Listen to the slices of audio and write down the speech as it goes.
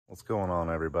What's going on,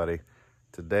 everybody?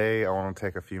 Today I want to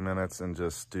take a few minutes and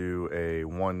just do a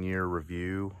 1-year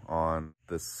review on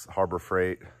this Harbor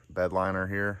Freight bed liner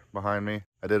here behind me.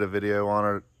 I did a video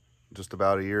on it just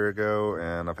about a year ago,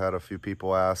 and I've had a few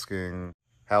people asking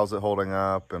how's it holding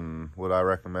up and would I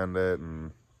recommend it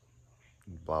and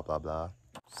blah blah blah.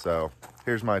 So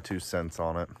here's my 2 cents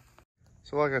on it.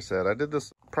 So like I said, I did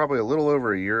this probably a little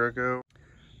over a year ago.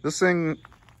 This thing,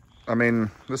 I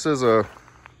mean, this is a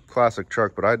classic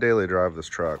truck, but I daily drive this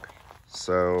truck,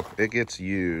 so it gets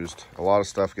used. A lot of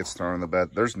stuff gets thrown in the bed.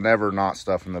 There's never not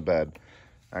stuff in the bed.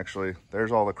 Actually,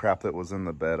 there's all the crap that was in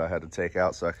the bed I had to take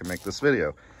out so I could make this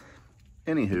video.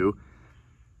 Anywho,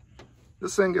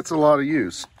 this thing gets a lot of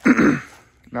use.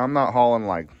 Now, I'm not hauling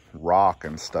like rock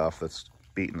and stuff that's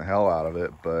beating the hell out of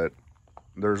it, but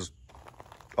there's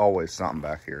always something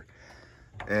back here.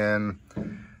 And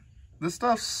this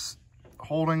stuff's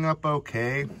holding up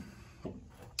okay.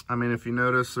 I mean, if you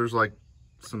notice, there's like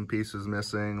some pieces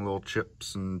missing, little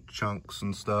chips and chunks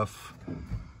and stuff.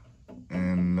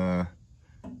 And I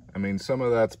mean, some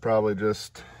of that's probably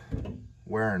just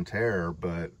wear and tear,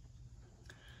 but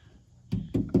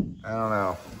I don't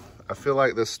know. I feel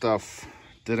like this stuff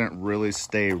didn't really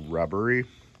stay rubbery.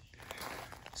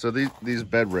 So these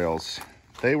bed rails,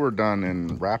 they were done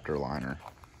in Raptor liner.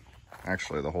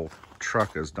 Actually, the whole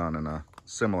truck is done in a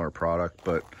similar product,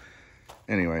 but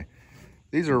anyway.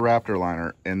 These are Raptor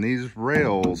liner, and these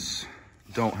rails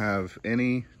don't have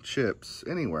any chips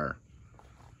anywhere.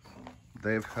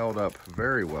 They've held up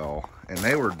very well, and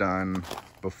they were done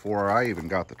before I even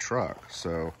got the truck.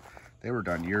 So they were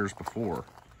done years before,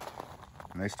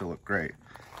 and they still look great.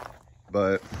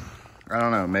 But I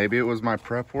don't know, maybe it was my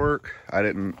prep work. I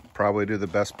didn't probably do the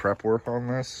best prep work on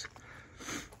this,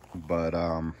 but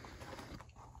I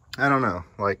don't know.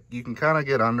 Like, you can kind of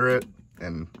get under it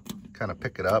and kind of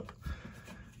pick it up.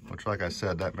 Which, like I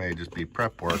said, that may just be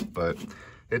prep work, but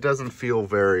it doesn't feel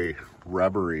very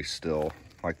rubbery still.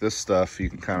 Like this stuff, you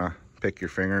can kind of pick your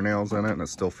fingernails in it and it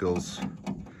still feels a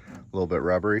little bit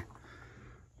rubbery.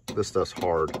 This stuff's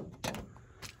hard.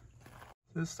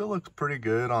 It still looks pretty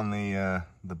good on the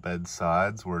bed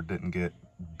sides where it didn't get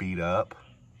beat up.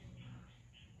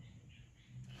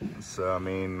 So, I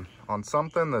mean, on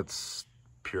something that's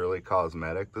purely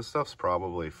cosmetic, this stuff's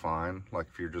probably fine. Like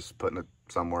if you're just putting it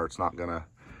somewhere it's not gonna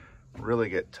really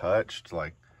get touched,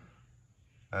 like,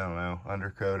 I don't know,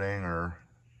 undercoating or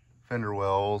fender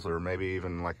wells, or maybe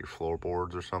even like your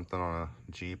floorboards or something on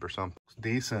a Jeep or something. It's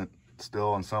decent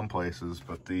still in some places,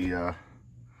 but the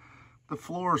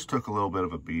floors took a little bit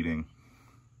of a beating.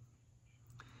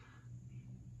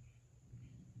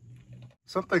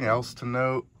 Something else to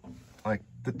note, like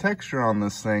the texture on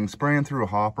this thing, spraying through a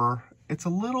hopper, it's a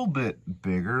little bit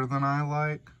bigger than I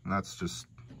like, and that's just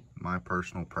my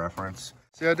personal preference.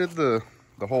 See, I did the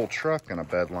whole truck in a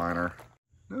bed liner.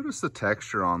 Notice the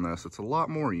texture on this. It's a lot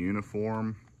more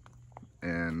uniform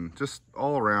and just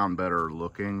all around better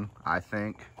looking, I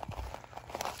think.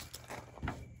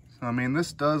 So, I mean,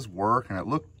 this does work and it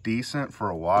looked decent for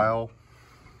a while.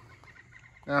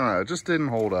 I don't know, it just didn't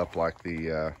hold up like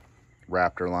the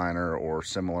Raptor liner or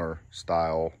similar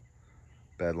style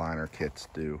bed liner kits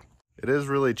do. It is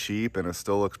really cheap and it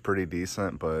still looks pretty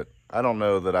decent, but I don't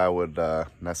know that I would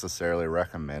necessarily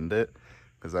recommend it,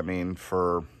 because I mean,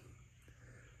 it's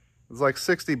like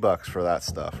 60 bucks for that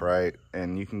stuff, right?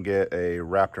 And you can get a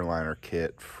Raptor liner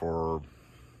kit for,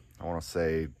 I want to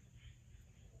say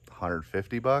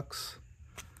 150 bucks.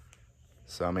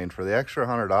 So I mean, for the extra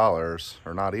 $100,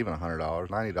 or not even $100,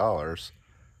 $90,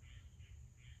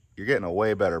 you're getting a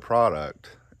way better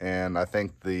product. And I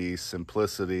think the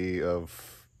simplicity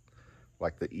of,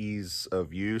 like, the ease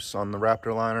of use on the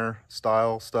Raptor liner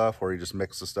style stuff, where you just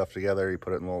mix the stuff together, you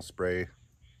put it in a little spray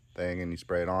thing and you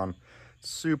spray it on. It's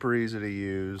super easy to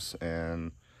use,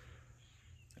 and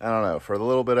I don't know, for the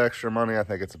little bit extra money, I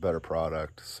think it's a better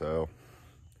product. So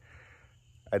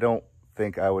I don't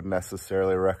think I would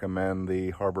necessarily recommend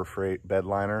the Harbor Freight bed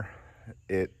liner.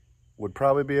 It would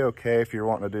probably be okay if you're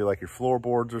wanting to do like your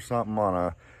floorboards or something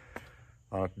on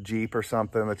a Jeep or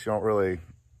something that you don't really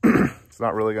it's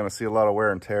not really going to see a lot of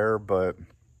wear and tear, but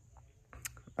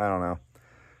I don't know.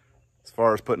 As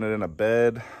far as putting it in a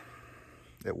bed,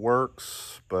 it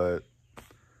works, but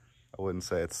I wouldn't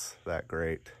say it's that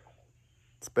great.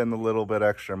 Spend a little bit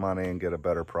extra money and get a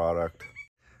better product.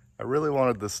 I really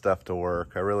wanted this stuff to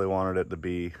work. I really wanted it to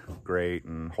be great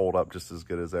and hold up just as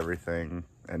good as everything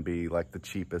and be like the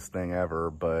cheapest thing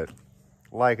ever, but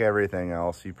like everything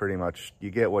else, you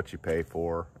get what you pay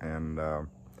for, and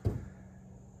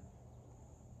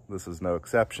this is no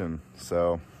exception.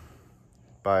 So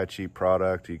buy a cheap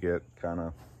product, you get kind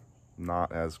of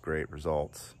not as great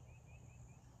results.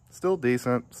 Still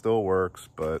decent, still works,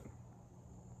 but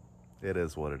it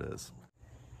is what it is.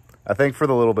 I think for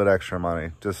the little bit extra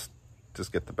money, just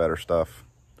get the better stuff.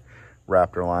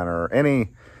 Raptor liner, or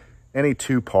any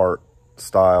two-part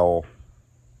style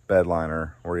bed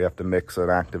liner where you have to mix an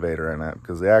activator in it,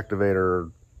 because the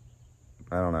activator,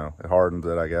 I don't know, it hardens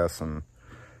it, I guess,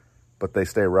 but they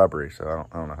stay rubbery, so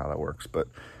I don't know how that works, but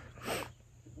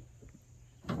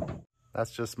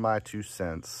that's just my 2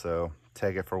 cents, so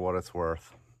take it for what it's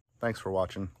worth. Thanks for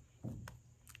watching.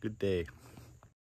 Good day.